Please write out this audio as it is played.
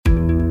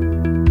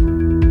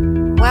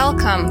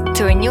Welcome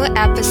to a new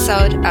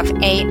episode of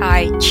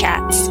AI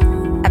Chats,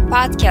 a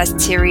podcast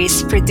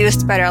series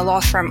produced by the law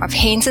firm of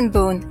Haynes &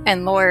 Boone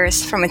and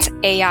lawyers from its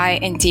AI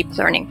and deep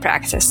learning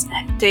practice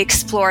to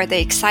explore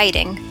the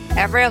exciting,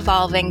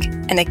 ever-evolving,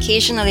 and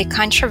occasionally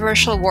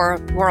controversial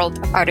world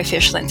of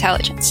artificial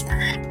intelligence.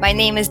 My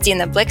name is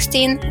Dina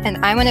Blickstein,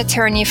 and I'm an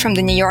attorney from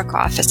the New York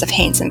office of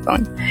Haynes &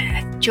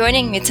 Boone.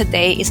 Joining me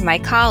today is my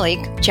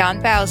colleague,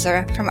 John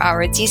Bowser, from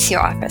our DC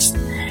office,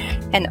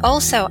 and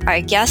also our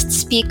guest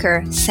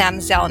speaker, Sam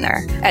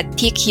Zellner at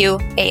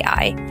PQ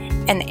AI,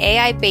 an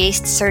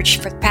AI-based search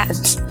for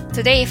patents.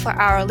 Today, for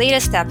our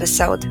latest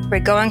episode, we're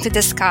going to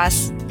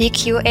discuss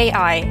PQ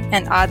AI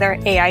and other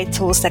AI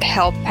tools that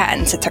help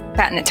patent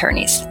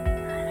attorneys.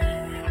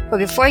 But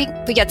before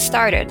we get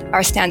started,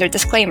 our standard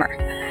disclaimer.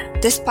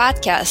 This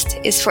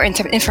podcast is for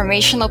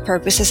informational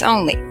purposes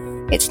only.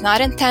 It's not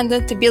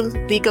intended to be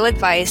legal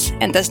advice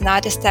and does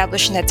not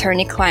establish an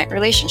attorney-client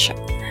relationship.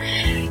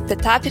 The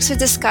topics we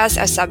discuss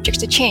are subject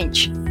to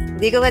change.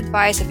 Legal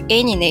advice of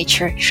any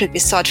nature should be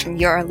sought from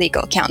your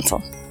legal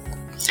counsel.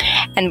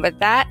 And with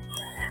that,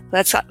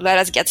 let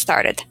us get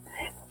started.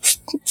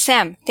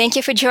 Sam, thank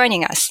you for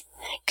joining us.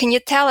 Can you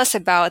tell us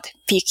about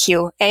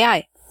PQ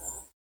AI?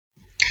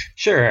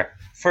 Sure.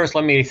 First,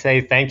 let me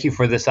say thank you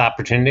for this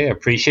opportunity. I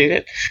appreciate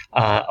it.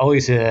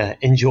 Always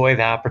enjoy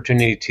the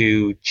opportunity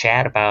to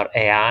chat about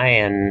AI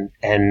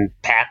and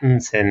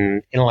patents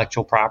and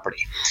intellectual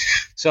property.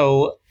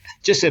 So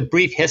just a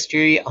brief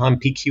history on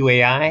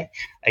PQAI.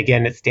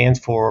 Again, it stands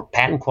for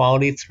Patent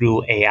Quality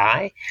Through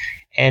AI.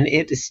 And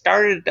it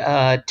started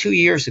 2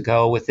 years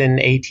ago within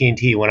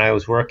AT&T when I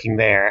was working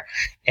there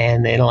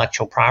and the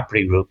intellectual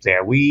property group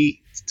there.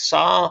 We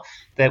saw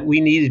that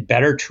we needed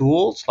better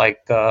tools like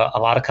a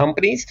lot of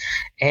companies,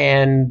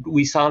 and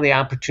we saw the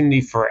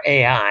opportunity for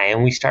AI,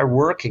 and we started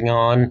working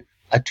on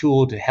a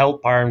tool to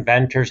help our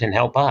inventors and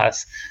help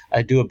us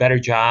do a better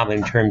job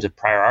in terms of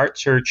prior art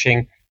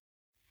searching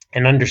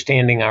and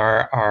understanding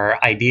our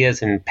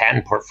ideas and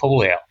patent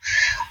portfolio.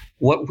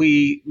 What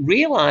we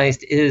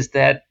realized is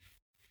that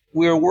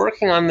we were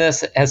working on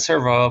this as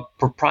sort of a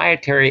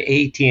proprietary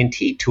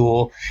AT&T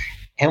tool,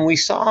 and we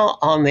saw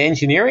on the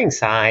engineering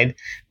side,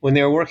 when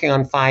they were working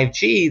on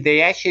 5G,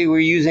 they actually were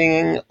using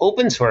an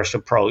open source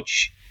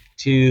approach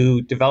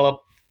to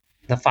develop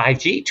the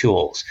 5G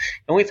tools.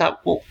 And we thought,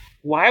 well,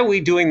 why are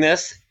we doing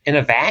this in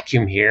a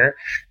vacuum here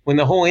when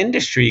the whole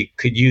industry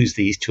could use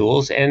these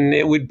tools and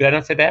it would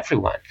benefit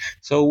everyone?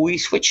 So we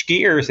switched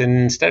gears, and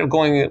instead of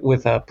going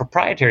with a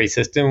proprietary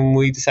system,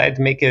 we decided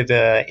to make it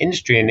an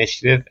industry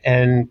initiative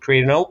and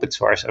create an open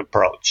source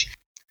approach.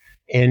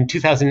 In at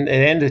the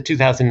end of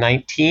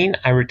 2019,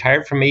 I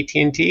retired from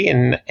AT&T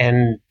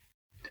and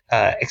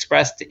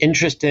expressed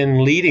interest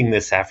in leading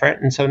this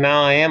effort. And so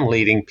now I am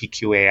leading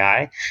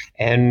PQAI.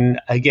 And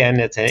again,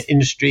 it's an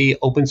industry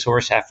open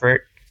source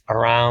effort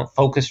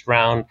focused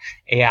around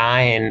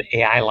AI and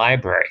AI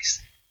libraries.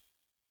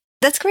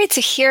 That's great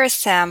to hear,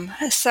 Sam.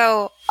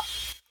 So,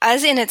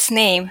 as in its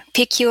name,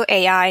 PQ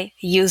AI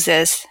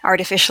uses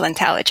artificial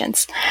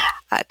intelligence.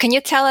 Can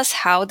you tell us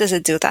how does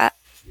it do that?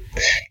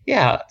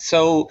 Yeah.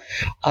 So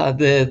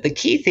the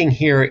key thing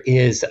here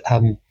is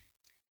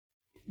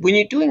when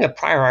you're doing a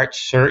prior art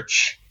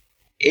search,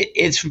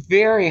 it's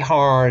very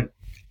hard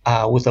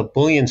with a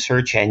Boolean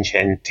search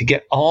engine to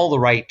get all the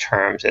right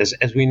terms.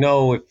 As we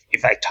know,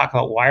 if I talk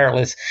about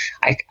wireless,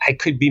 I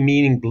could be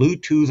meaning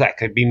Bluetooth, I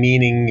could be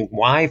meaning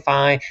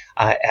Wi-Fi,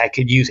 I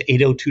could use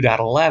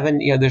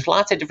 802.11. There's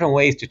lots of different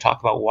ways to talk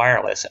about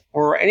wireless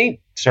or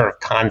any sort of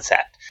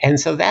concept. And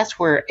so that's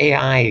where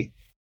AI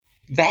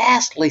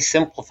vastly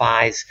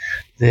simplifies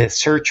the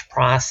search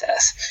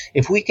process.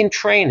 If we can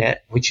train it,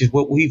 which is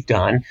what we've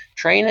done,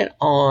 train it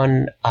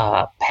on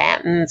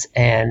patents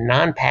and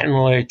non-patent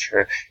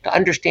literature to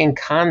understand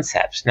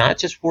concepts, not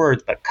just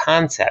words, but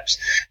concepts,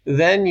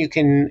 then you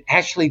can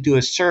actually do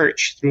a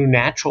search through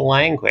natural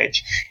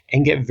language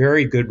and get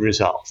very good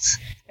results.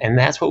 And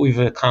that's what we've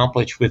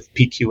accomplished with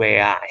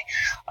PQAI.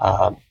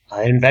 An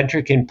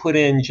inventor can put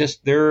in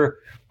just their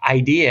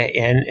idea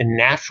in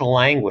natural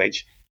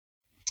language,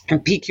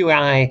 and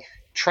PQAI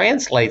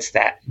translates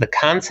the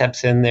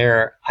concepts in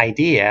their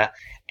idea,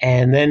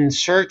 and then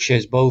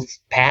searches both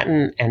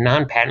patent and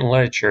non-patent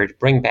literature to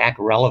bring back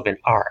relevant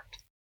art.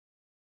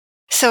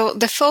 So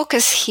the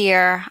focus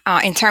here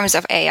in terms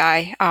of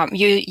AI,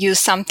 you use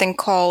something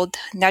called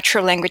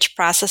natural language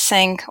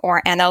processing,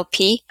 or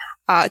NLP,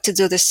 to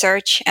do the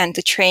search and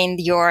to train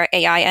your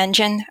AI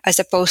engine, as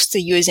opposed to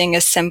using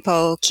a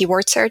simple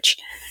keyword search?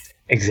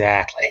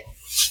 Exactly.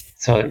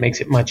 So it makes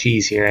it much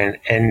easier.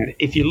 And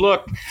if you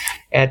look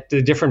at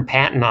the different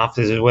patent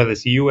offices, whether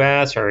it's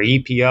US or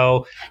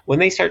EPO, when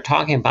they start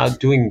talking about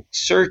doing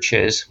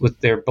searches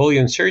with their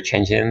Boolean search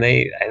engine,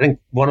 I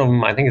think one of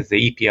them, it's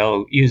the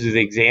EPO, uses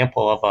the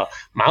example of a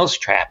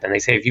mousetrap. And they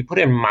say, if you put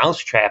in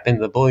mousetrap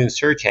into the Boolean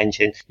search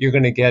engine, you're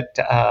going to get,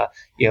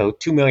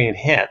 2 million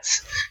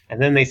hits.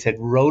 And then they said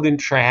rodent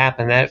trap,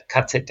 and that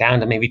cuts it down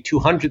to maybe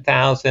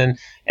 200,000.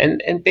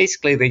 And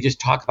basically they just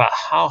talk about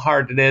how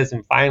hard it is.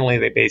 And finally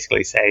they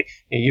basically say,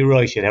 you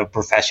really should have a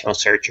professional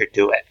searcher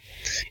do it.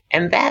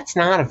 And that's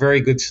not a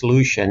very good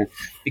solution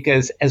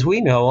because, as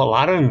we know, a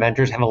lot of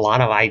inventors have a lot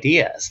of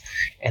ideas.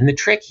 And the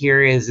trick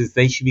here is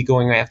they should be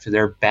going after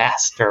their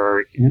best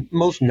or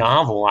most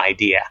novel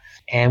idea.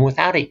 And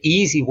without an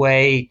easy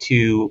way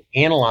to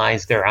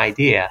analyze their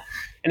idea,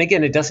 and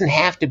again, it doesn't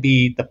have to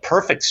be the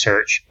perfect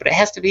search, but it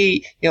has to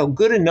be,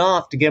 good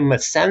enough to give them a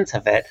sense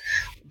of it.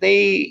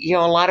 A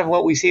lot of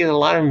what we see is a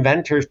lot of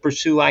inventors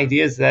pursue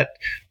ideas that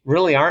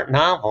really aren't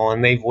novel,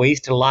 and they've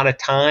wasted a lot of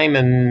time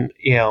and,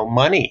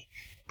 money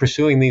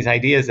pursuing these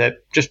ideas that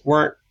just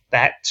weren't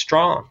that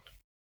strong.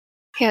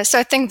 Yeah, so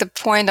I think the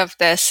point of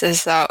this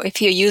is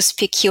if you use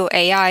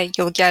PQAI,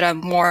 you'll get a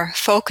more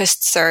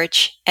focused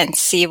search and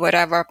see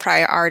whatever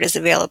prior art is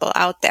available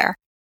out there.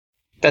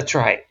 That's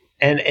right.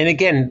 And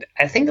again,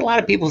 I think a lot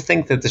of people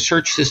think that the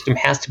search system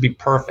has to be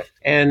perfect.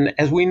 And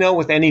as we know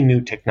with any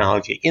new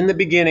technology, in the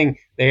beginning,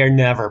 they are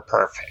never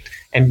perfect.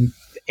 And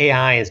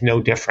AI is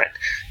no different.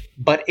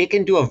 But it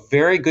can do a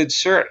very good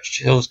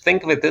search. So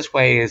think of it this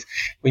way: is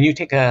when you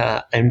take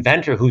an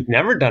inventor who's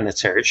never done a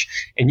search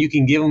and you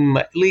can give them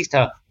at least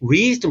a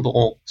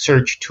reasonable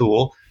search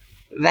tool,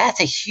 that's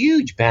a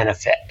huge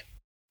benefit.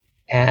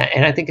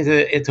 And I think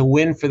it's a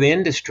win for the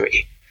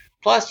industry.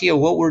 Plus,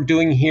 what we're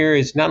doing here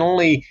is not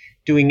only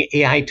doing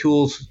AI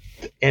tools,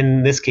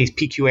 in this case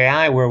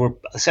PQAI, where we're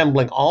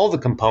assembling all the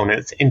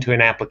components into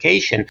an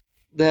application.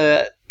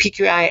 The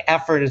PQAI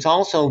effort is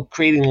also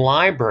creating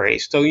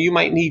libraries. So you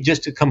might need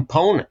just a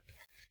component.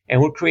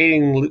 And we're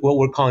creating what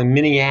we're calling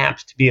mini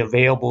apps to be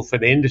available for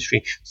the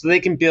industry so they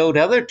can build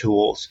other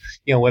tools,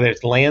 whether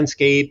it's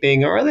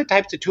landscaping or other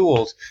types of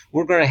tools.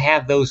 We're going to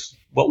have those,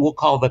 what we'll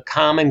call the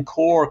common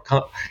core,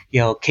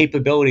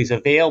 capabilities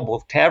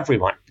available to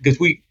everyone, because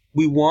we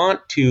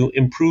want to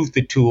improve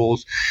the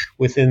tools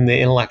within the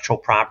intellectual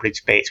property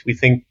space. We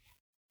think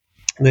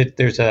that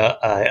there's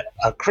a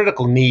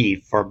critical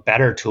need for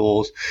better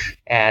tools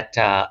at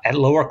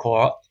lower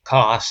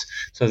costs,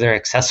 so they're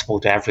accessible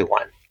to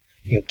everyone.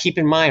 Keep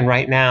in mind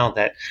right now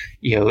that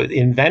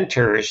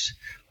inventors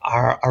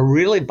are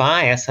really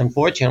biased,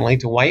 unfortunately,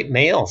 to white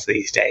males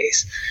these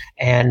days,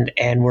 and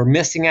we're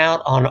missing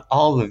out on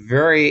all the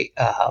very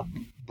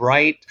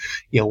bright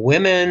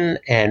women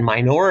and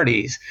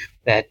minorities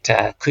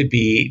that could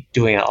be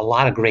doing a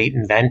lot of great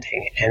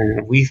inventing.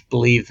 And we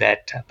believe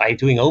that by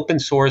doing open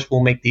source,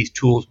 we'll make these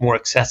tools more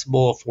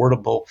accessible,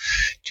 affordable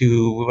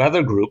to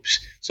other groups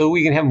so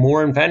we can have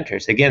more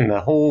inventors. Again,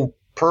 the whole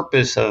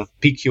purpose of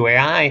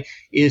PQAI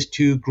is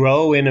to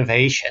grow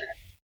innovation.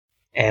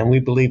 And we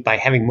believe by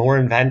having more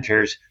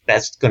inventors,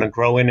 that's going to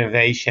grow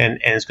innovation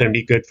and it's going to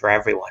be good for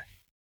everyone.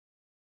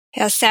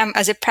 Yeah, Sam,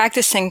 as a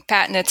practicing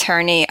patent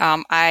attorney,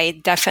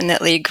 I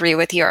definitely agree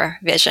with your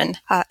vision.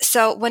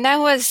 So when I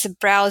was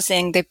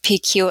browsing the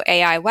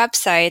PQAI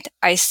website,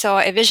 I saw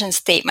a vision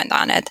statement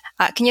on it.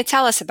 Can you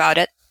tell us about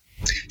it?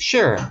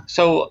 Sure.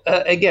 So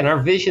again, our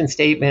vision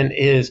statement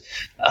is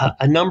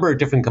a number of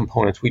different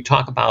components. We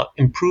talk about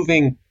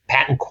improving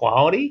patent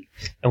quality,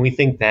 and we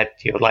think that,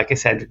 like I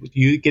said,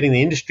 you getting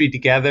the industry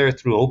together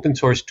through open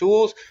source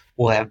tools,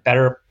 we'll have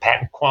better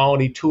patent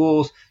quality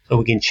tools so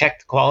we can check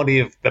the quality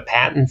of the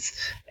patents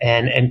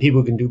and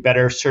people can do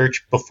better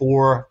search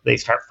before they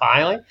start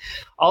filing.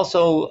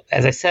 Also,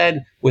 as I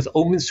said, with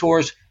open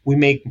source, we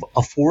make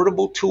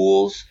affordable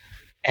tools.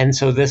 And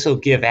so this will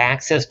give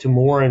access to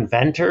more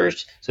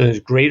inventors. So there's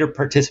greater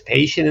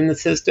participation in the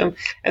system.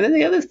 And then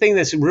the other thing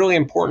that's really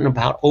important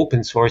about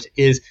open source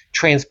is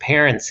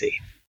transparency.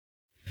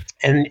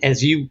 And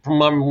as you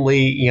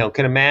probably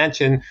can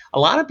imagine, a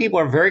lot of people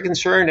are very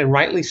concerned, and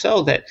rightly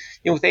so, that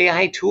with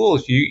AI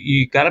tools,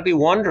 you got to be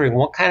wondering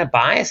what kind of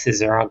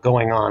biases are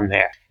going on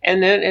there,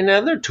 and then and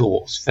other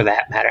tools for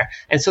that matter.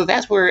 And so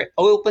that's where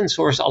open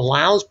source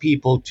allows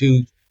people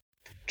to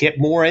get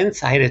more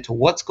insight into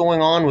what's going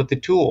on with the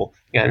tool.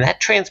 And that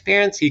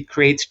transparency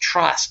creates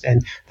trust.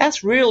 And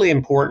that's really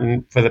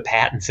important for the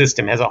patent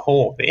system as a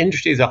whole, the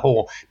industry as a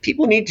whole.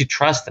 People need to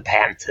trust the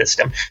patent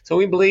system. So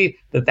we believe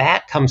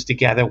that comes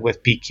together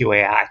with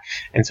PQAI.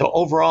 And so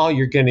overall,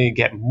 you're going to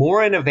get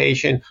more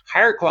innovation,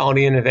 higher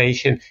quality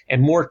innovation,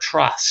 and more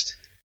trust,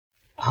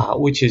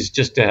 which is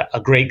just a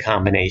great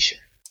combination.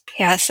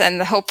 Yes,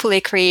 and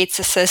hopefully creates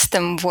a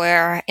system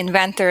where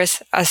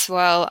inventors as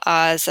well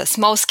as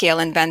small-scale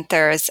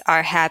inventors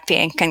are happy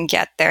and can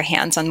get their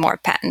hands on more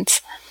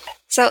patents.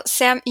 So,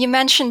 Sam, you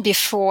mentioned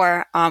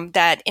before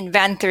that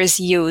inventors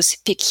use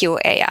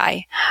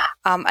PQAI.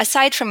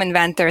 Aside from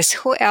inventors,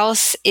 who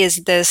else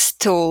is this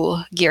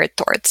tool geared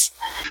towards?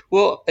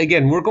 Well,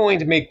 again, we're going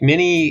to make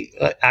many,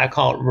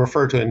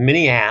 refer to it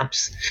mini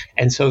apps.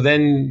 And so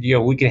then,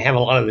 we can have a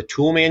lot of the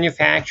tool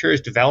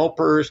manufacturers,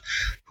 developers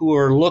who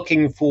are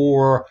looking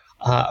for,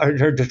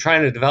 or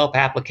trying to develop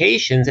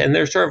applications. And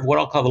they're sort of what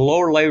I'll call the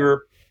lower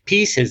layer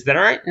pieces that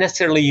aren't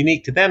necessarily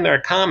unique to them. They're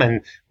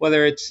common,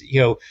 whether it's,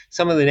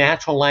 some of the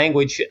natural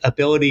language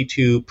ability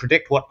to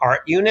predict what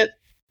art unit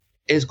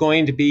is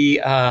going to be,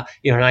 an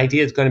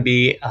idea is going to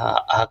be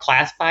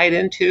classified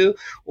into,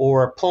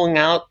 or pulling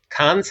out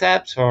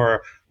concepts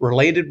or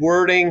related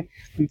wording.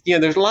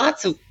 There's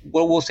lots of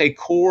what we'll say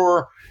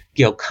core,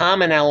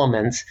 common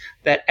elements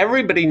that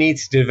everybody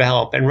needs to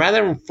develop. And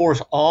rather than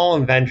force all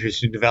inventors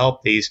to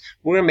develop these,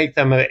 we're going to make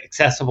them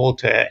accessible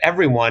to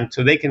everyone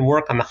so they can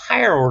work on the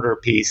higher order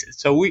pieces.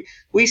 So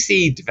we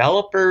see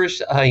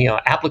developers,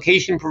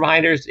 application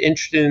providers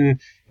interested in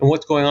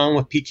what's going on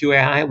with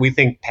PQAI. We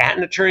think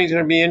patent attorneys are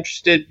going to be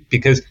interested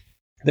because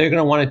they're going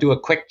to want to do a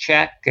quick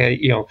check.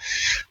 A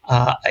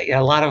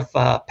lot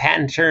of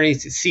patent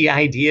attorneys see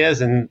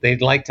ideas and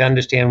they'd like to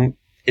understand,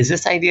 is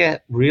this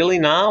idea really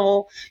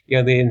novel?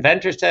 The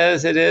inventor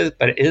says it is,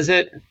 but is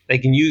it? They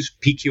can use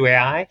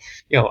PQAI.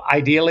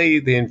 Ideally,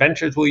 the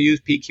inventors will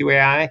use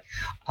PQAI.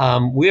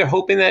 We are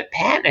hoping that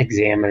patent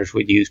examiners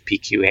would use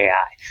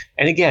PQAI.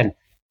 And again,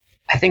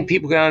 I think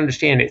people got to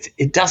understand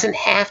it doesn't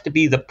have to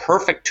be the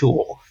perfect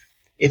tool.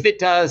 If it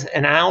does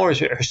an hour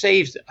or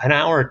saves an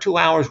hour or 2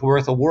 hours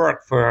worth of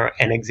work for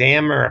an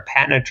examiner, a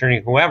patent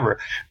attorney, whoever,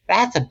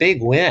 that's a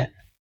big win.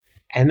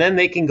 And then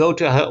they can go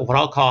to what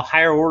I'll call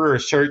higher order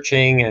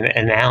searching and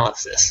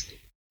analysis.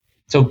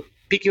 So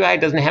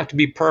PQAI doesn't have to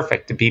be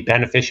perfect to be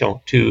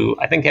beneficial to,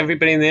 I think,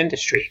 everybody in the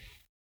industry.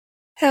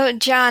 So,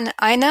 John,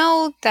 I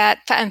know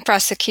that patent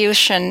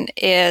prosecution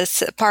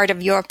is part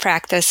of your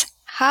practice.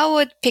 How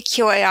would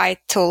PQAI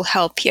tool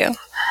help you?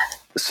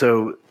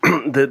 So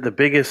the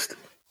biggest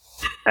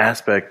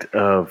aspect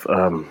of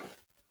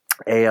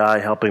AI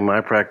helping my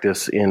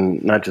practice in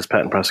not just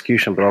patent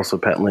prosecution, but also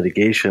patent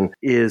litigation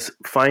is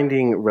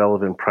finding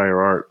relevant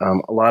prior art.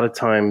 A lot of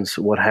times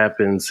what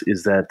happens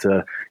is that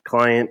a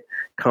client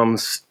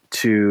comes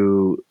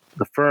to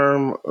the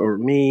firm or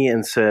me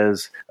and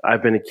says,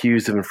 I've been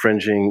accused of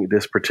infringing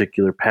this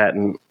particular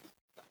patent,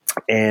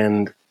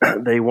 and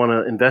they want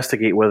to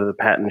investigate whether the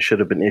patent should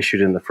have been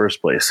issued in the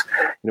first place.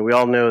 We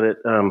all know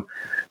that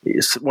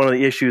one of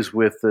the issues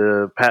with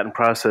the patent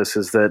process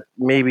is that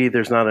maybe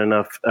there's not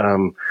enough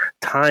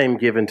time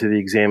given to the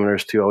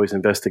examiners to always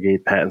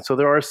investigate patents. So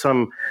there are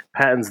some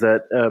patents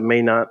that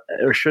may not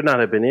or should not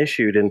have been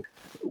issued. And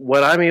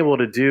what I'm able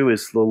to do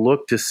is to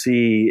look to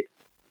see,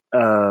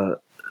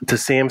 to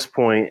Sam's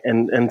point,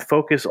 and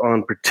focus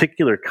on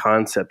particular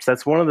concepts.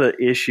 That's one of the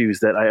issues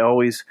that I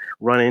always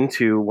run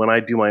into when I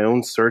do my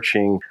own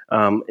searching,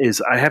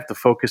 is I have to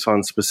focus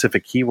on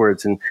specific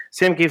keywords. And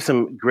Sam gave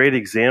some great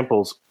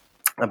examples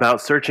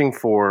about searching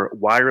for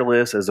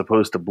wireless as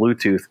opposed to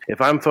Bluetooth. If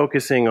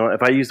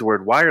I use the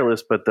word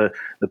wireless, but the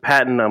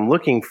patent I'm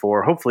looking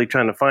for, hopefully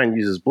trying to find,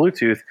 uses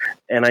Bluetooth,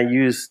 and I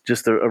use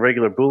just a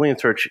regular Boolean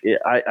search,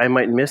 I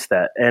might miss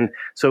that. And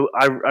so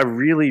I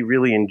really,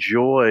 really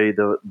enjoy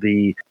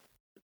the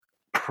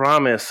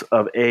promise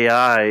of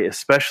AI,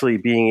 especially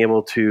being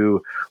able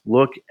to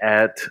look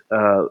at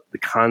the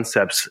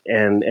concepts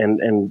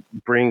and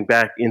bring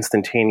back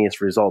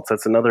instantaneous results.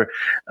 That's another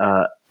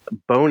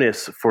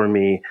bonus for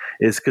me,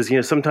 is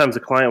because sometimes a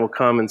client will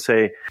come and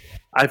say,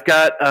 I've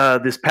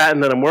got this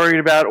patent that I'm worried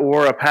about,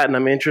 or a patent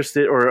I'm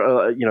interested,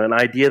 or an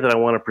idea that I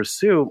want to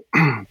pursue.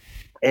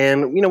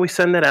 And we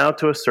send that out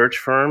to a search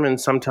firm,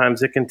 and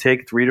sometimes it can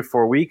take 3 to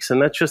 4 weeks,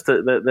 and that's just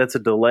that's a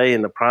delay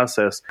in the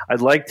process.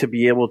 I'd like to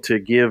be able to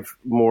give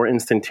more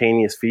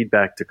instantaneous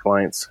feedback to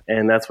clients,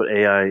 and that's what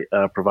AI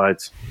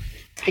provides.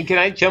 Hey, can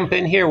I jump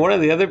in here? One of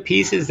the other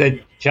pieces that,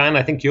 John,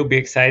 I think you'll be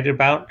excited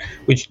about,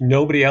 which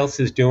nobody else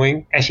is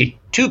doing, actually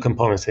two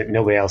components that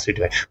nobody else is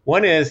doing.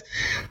 One is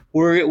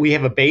we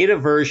have a beta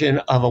version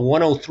of a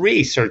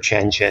 103 search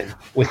engine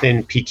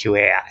within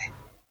PQAI.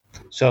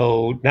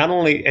 So not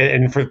only,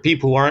 and for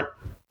people who aren't,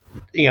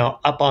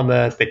 up on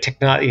the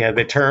technology,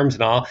 the terms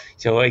and all.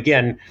 So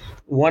again,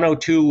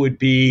 102 would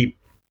be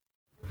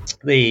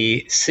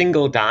the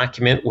single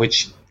document,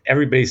 which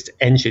everybody's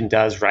engine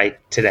does right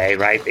today,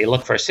 right? They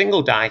look for a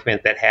single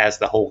document that has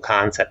the whole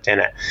concept in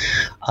it.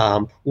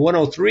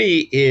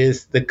 103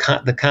 is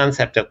the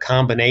concept of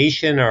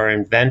combination or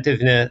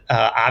inventiveness,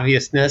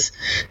 obviousness,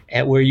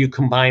 where you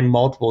combine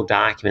multiple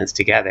documents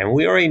together. And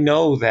we already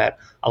know that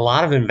a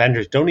lot of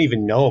inventors don't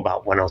even know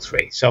about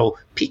 103. So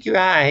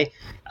PQAI,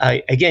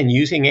 again,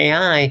 using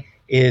AI,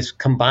 is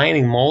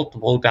combining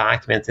multiple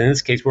documents. In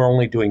this case, we're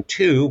only doing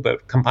 2,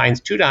 but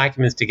combines 2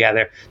 documents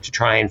together to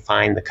try and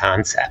find the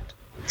concept.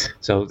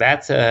 So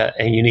that's a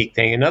unique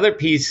thing. Another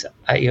piece,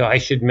 I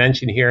should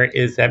mention here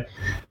is that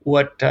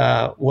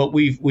what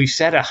we've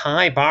set a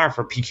high bar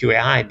for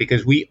PQAI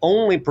because we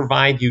only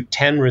provide you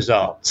 10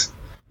 results.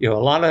 A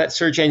lot of that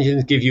search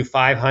engines give you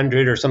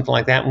 500 or something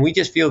like that, and we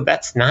just feel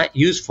that's not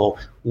useful.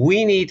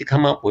 We need to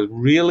come up with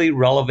really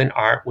relevant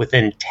art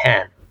within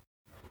 10.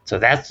 So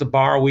that's the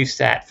bar we've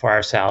set for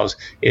ourselves,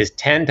 is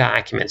 10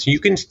 documents.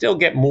 You can still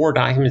get more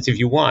documents if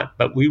you want,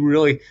 but we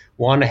really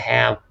want to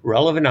have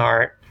relevant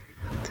art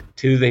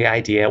to the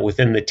idea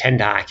within the 10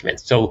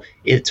 documents. So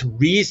it's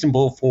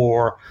reasonable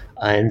for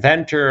an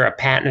inventor, a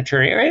patent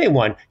attorney, or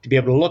anyone to be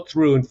able to look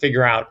through and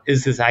figure out,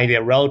 is this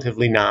idea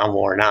relatively novel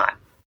or not?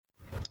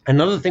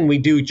 Another thing we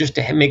do just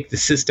to make the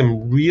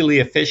system really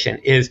efficient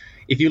is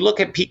if you look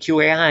at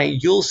PQAI,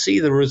 you'll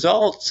see the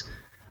results.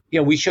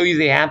 We show you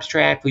the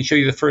abstract, we show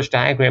you the first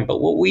diagram,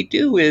 but what we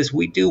do is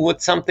we do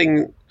what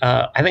something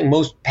I think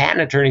most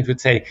patent attorneys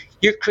would say,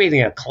 you're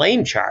creating a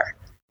claim chart.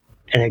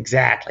 And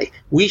exactly,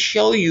 we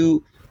show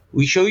you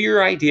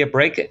your idea,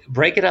 break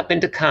it up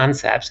into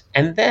concepts,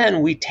 and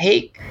then we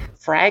take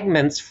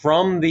fragments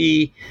from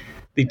the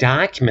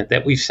document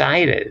that we've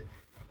cited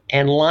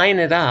and line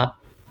it up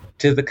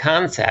to the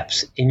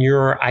concepts in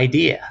your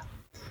idea.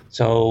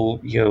 So,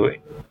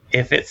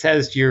 if it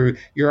says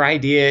your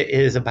idea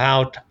is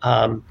about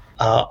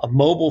a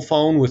mobile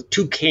phone with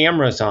 2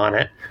 cameras on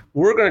it,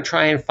 we're going to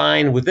try and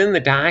find within the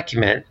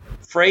document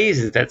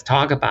phrases that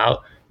talk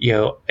about,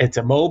 it's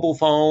a mobile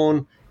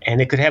phone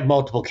and it could have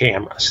multiple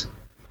cameras.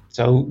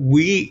 So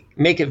we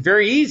make it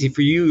very easy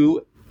for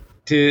you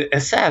to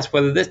assess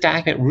whether this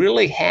document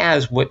really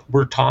has what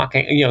we're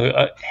talking,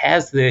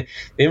 has the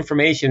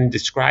information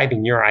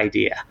describing your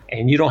idea.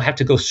 And you don't have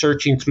to go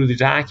searching through the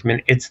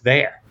document. It's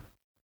there.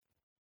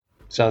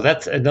 So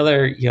that's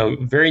another,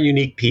 very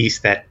unique piece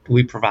that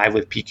we provide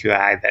with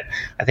PQAI that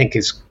I think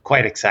is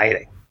quite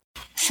exciting.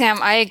 Sam,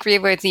 I agree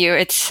with you.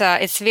 It's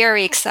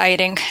very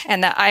exciting,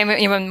 and I'm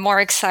even more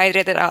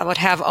excited that I would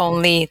have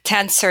only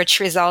 10 search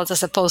results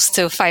as opposed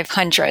to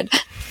 500.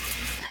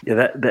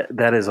 Yeah,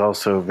 that is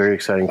also very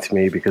exciting to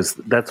me, because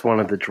that's one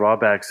of the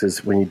drawbacks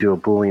is when you do a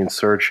Boolean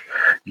search,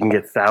 you can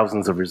get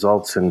thousands of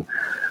results, and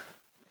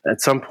at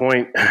some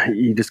point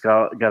you just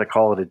got to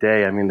call it a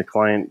day. I mean, the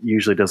client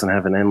usually doesn't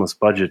have an endless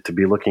budget to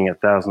be looking at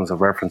thousands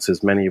of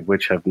references, many of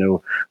which have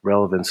no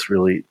relevance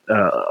really,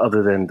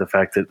 other than the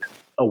fact that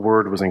a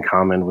word was in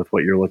common with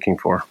what you're looking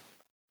for.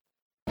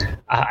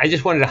 I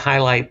just wanted to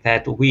highlight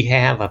that we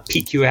have a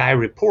PQAI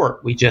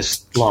report we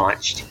just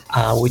launched,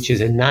 which is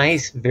a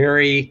nice,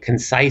 very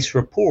concise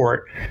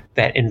report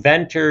that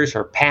inventors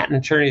or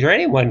patent attorneys or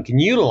anyone can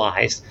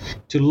utilize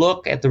to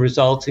look at the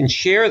results and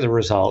share the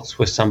results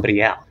with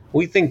somebody else.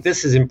 We think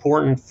this is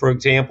important. For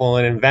example,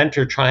 an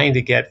inventor trying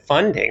to get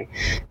funding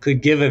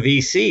could give a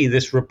VC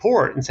this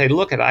report and say,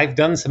 look, I've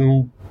done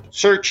some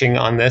searching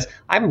on this.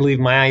 I believe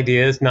my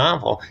idea is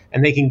novel.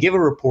 And they can give a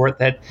report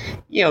that,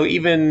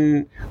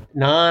 even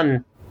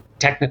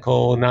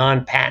non-technical,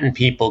 non-patent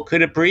people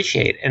could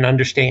appreciate and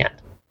understand.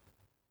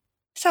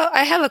 So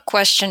I have a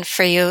question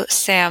for you,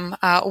 Sam.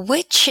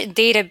 Which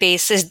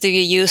databases do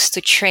you use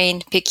to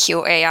train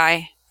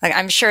PQAI?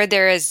 I'm sure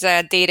there is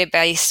a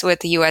database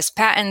with U.S.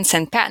 patents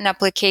and patent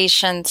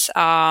applications.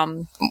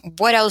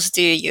 What else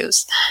do you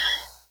use?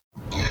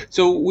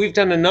 So we've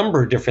done a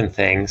number of different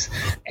things.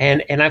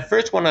 And I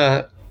first want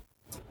to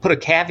put a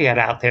caveat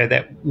out there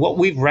that what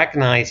we've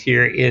recognized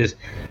here is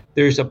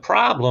there's a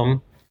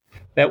problem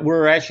that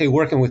we're actually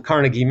working with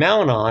Carnegie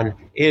Mellon on,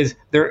 is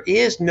there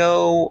is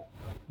no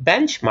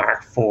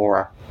benchmark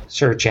for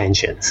search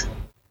engines.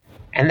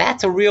 And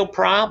that's a real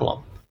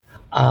problem.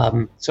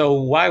 So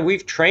while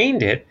we've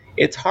trained it,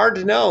 it's hard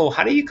to know,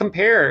 how do you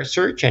compare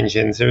search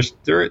engines?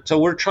 So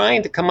we're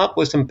trying to come up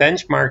with some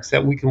benchmarks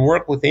that we can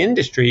work with the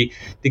industry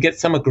to get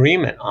some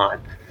agreement on.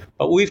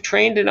 But we've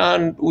trained it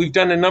on, we've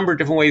done a number of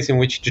different ways in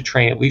which to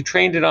train it. We've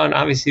trained it on,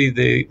 obviously,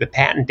 the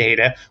patent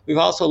data. We've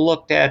also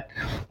looked at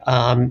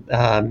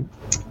the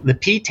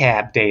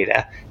PTAB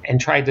data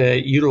and tried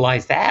to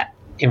utilize that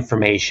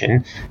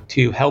information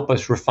to help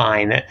us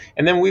refine it.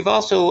 And then we've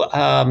also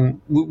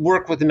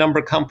worked with a number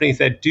of companies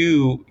that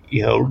do,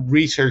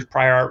 research,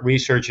 prior art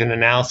research and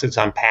analysis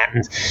on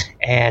patents,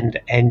 and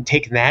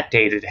taken that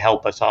data to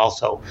help us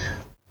also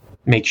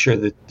make sure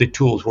that the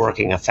tool's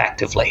working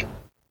effectively.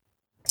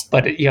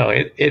 But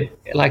it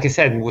like I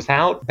said,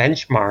 without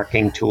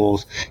benchmarking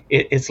tools,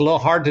 it's a little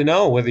hard to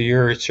know whether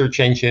your search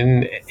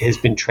engine has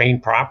been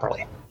trained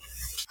properly.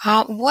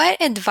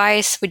 What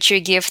advice would you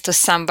give to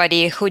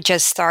somebody who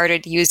just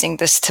started using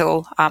this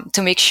tool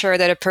to make sure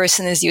that a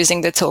person is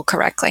using the tool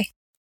correctly?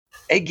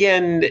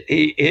 Again,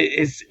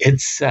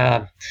 it's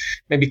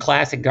maybe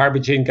classic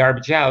garbage in,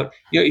 garbage out.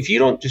 If you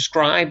don't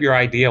describe your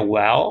idea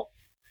well,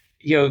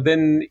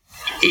 then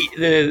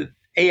the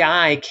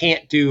AI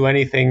can't do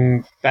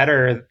anything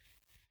better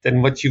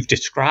than what you've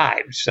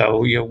described.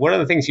 So, one of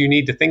the things you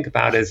need to think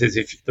about is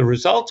if the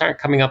results aren't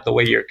coming up the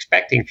way you're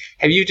expecting,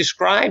 have you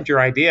described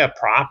your idea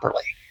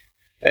properly?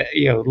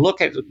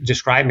 Look at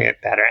describing it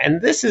better.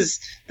 And this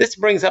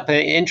brings up an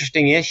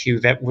interesting issue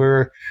that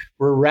we're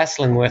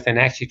wrestling with and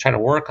actually trying to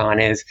work on,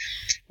 is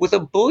with a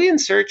Boolean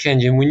search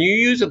engine. When you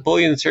use a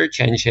Boolean search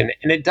engine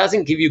and it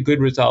doesn't give you good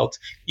results,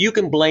 you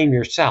can blame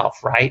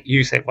yourself, right?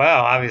 You say,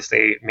 well,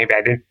 obviously, maybe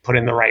I didn't put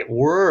in the right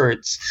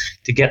words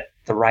to get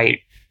the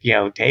right,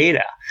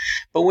 data.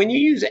 But when you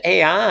use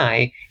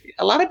AI,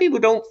 a lot of people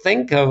don't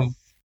think of,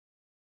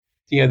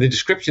 the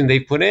description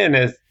they put in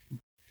as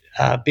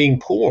being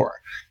poor.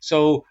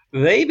 So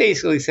they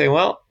basically say,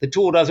 well, the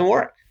tool doesn't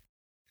work.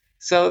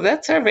 So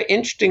that's sort of an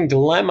interesting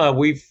dilemma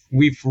we've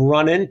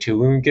run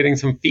into and we're getting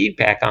some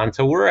feedback on.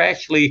 So we're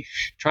actually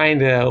trying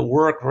to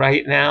work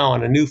right now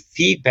on a new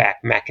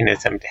feedback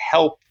mechanism to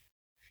help,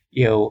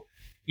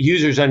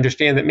 users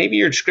understand that maybe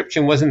your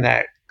description wasn't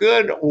that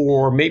good,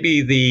 or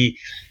maybe the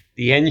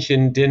the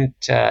engine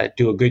didn't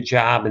do a good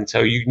job, and so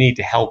you need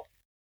to help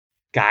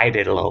guide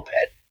it a little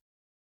bit.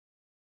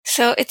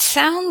 So it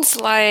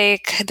sounds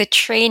like the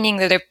training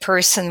that a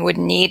person would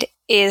need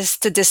is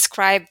to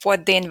describe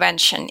what the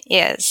invention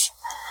is.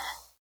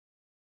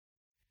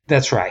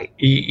 That's right.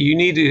 You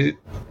need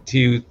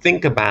to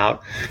think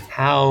about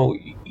how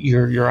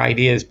your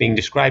idea is being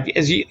described.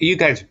 As you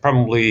guys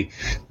probably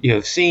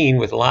have seen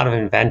with a lot of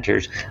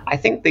inventors, I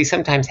think they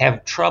sometimes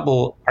have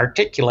trouble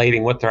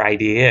articulating what their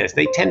idea is.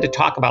 They tend to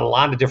talk about a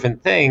lot of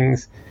different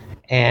things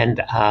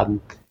and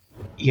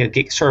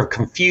get sort of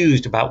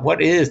confused about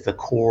what is the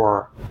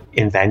core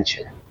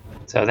invention.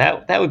 So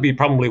that would be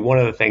probably one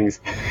of the things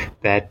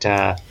that,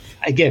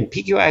 again,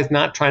 PQI is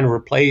not trying to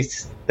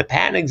replace the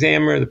patent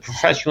examiner, the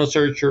professional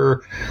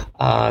searcher,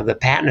 the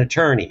patent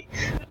attorney,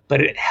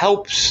 but it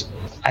helps,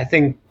 I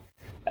think,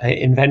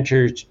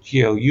 inventors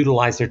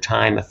utilize their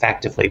time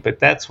effectively. But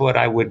that's what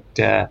I would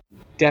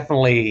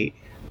definitely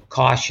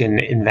caution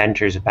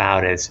inventors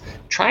about, is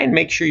try and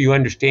make sure you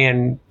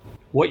understand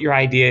what your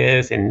idea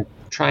is and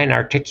try and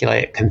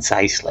articulate it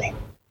concisely.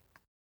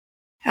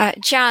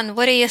 John,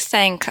 what do you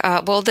think?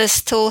 Will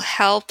this tool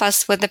help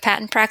us with the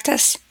patent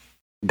practice?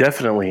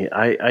 Definitely.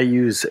 I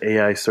use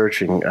AI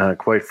searching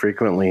quite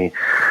frequently.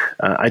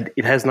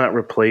 It has not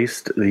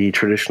replaced the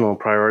traditional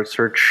prior art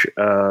search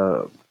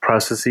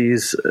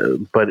processes,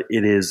 but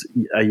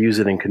I use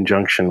it in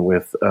conjunction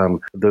with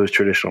those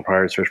traditional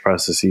prior art search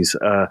processes.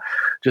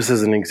 Just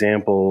as an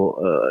example,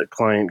 a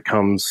client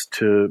comes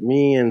to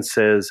me and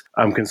says,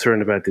 I'm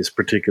concerned about this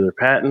particular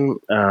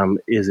patent.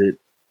 Is it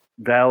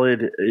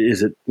valid?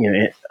 Is it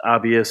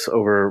obvious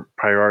over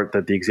prior art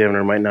that the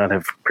examiner might not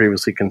have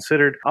previously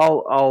considered?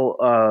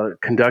 I'll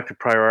conduct a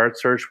prior art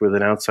search with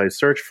an outside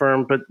search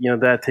firm, but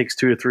that takes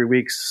 2 to 3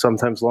 weeks,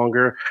 sometimes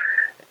longer.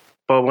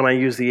 But when I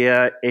use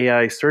the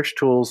AI search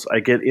tools,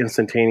 I get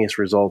instantaneous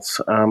results,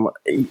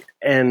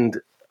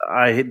 and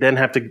I then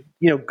have to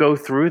go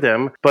through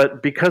them.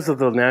 But because of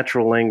the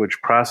natural language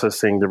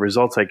processing, the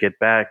results I get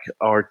back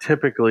are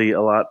typically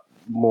a lot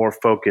more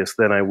focused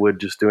than I would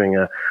just doing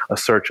a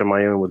search on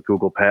my own with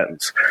Google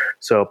Patents.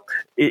 So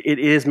it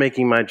is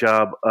making my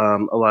job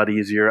a lot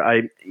easier.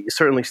 I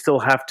certainly still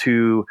have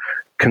to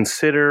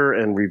consider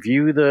and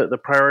review the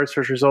prior art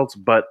search results,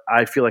 but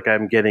I feel like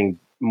I'm getting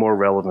more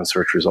relevant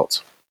search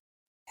results.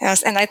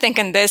 Yes, and I think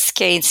in this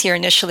case, you're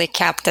initially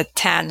capped at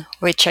 10,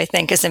 which I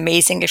think is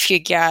amazing if you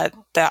get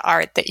the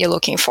art that you're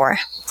looking for.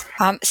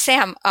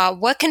 Sam,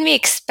 what can we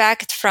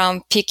expect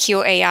from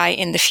PQ AI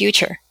in the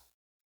future?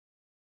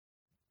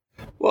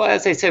 Well,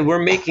 as I said,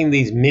 we're making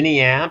these mini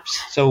apps.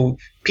 So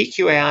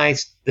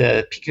PQAI,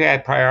 the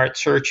PQAI prior art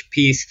search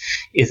piece,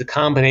 is a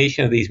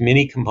combination of these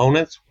mini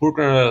components.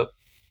 The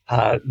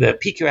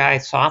PQAI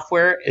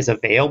software is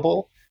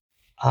available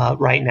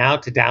right now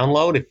to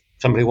download if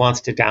somebody wants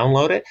to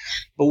download it.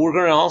 But we're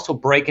going to also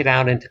break it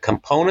out into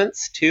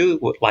components too.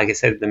 Like I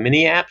said, the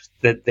mini apps,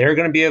 that they're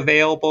going to be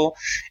available.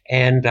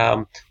 And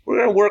we're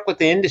going to work with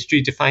the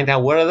industry to find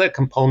out what other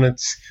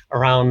components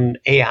around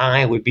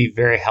AI would be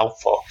very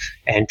helpful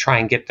and try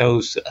and get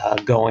those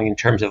going in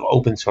terms of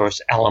open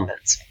source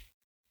elements.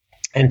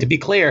 And to be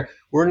clear,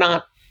 we're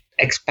not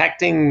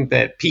expecting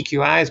that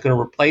PQI is going to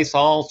replace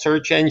all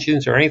search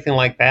engines or anything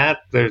like that.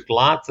 There's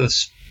lots of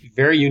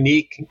very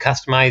unique and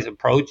customized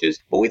approaches,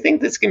 but we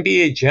think this can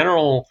be a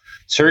general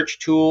search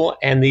tool,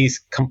 and these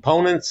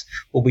components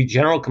will be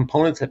general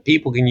components that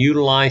people can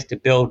utilize to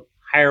build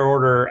higher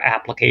order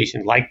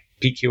applications like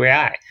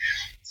PQAI.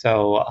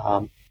 So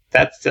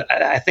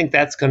I think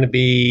that's going to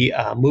be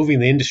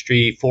moving the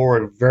industry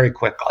forward very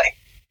quickly,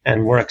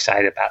 and we're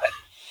excited about it.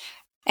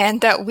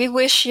 And we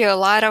wish you a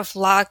lot of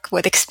luck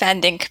with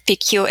expanding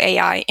PQ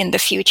AI in the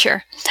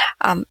future.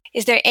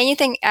 Is there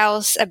anything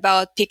else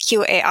about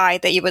PQ AI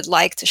that you would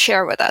like to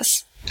share with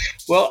us?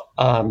 Well,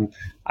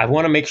 I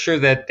want to make sure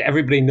that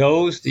everybody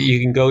knows that you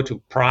can go to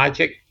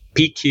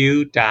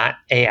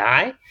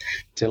projectpq.ai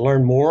to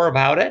learn more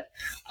about it.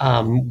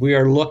 We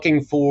are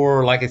looking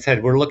for, like I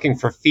said, we're looking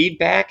for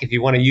feedback. If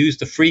you want to use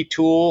the free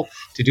tool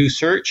to do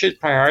searches,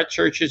 prior art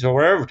searches, or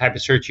whatever type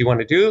of search you want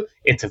to do,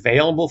 it's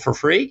available for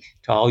free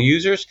to all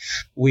users.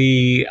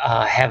 We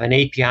have an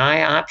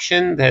API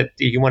option that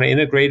you want to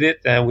integrate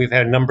it. We've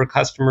had a number of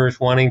customers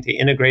wanting to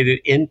integrate it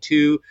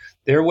into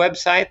their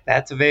website.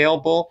 That's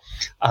available.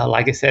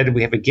 Like I said,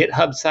 we have a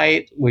GitHub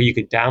site where you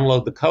could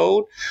download the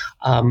code.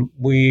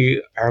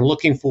 We are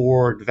looking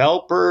for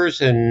developers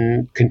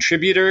and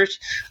contributors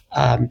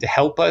to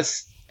help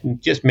us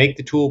just make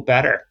the tool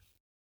better.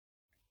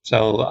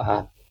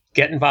 So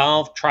get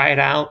involved, try it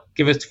out,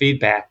 give us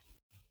feedback.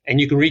 And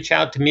you can reach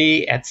out to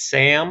me at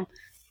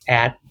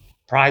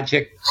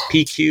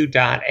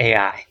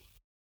sam@projectpq.ai.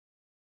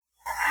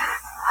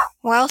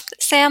 Well,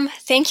 Sam,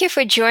 thank you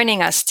for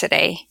joining us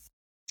today.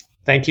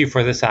 Thank you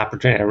for this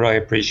opportunity. I really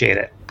appreciate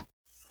it.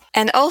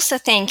 And also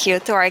thank you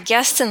to our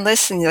guests and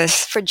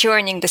listeners for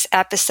joining this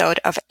episode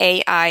of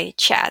AI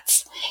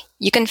Chats.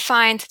 You can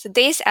find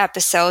today's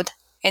episode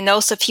and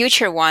also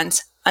future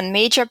ones on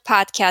major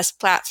podcast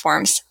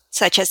platforms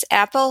such as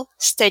Apple,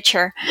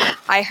 Stitcher,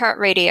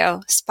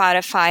 iHeartRadio,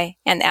 Spotify,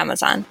 and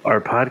Amazon. Our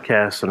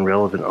podcasts and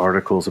relevant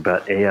articles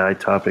about AI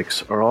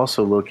topics are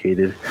also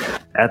located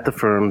at the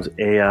firm's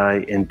AI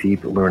and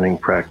Deep Learning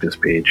practice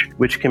page,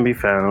 which can be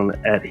found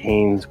at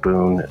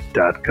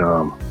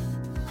haynesboone.com.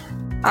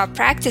 Our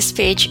practice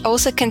page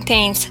also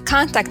contains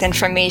contact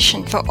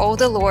information for all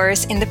the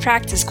lawyers in the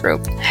practice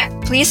group.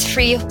 Please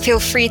feel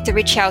free to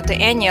reach out to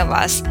any of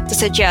us to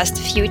suggest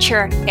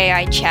future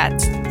AI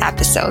Chats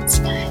episodes.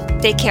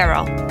 Take care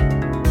all.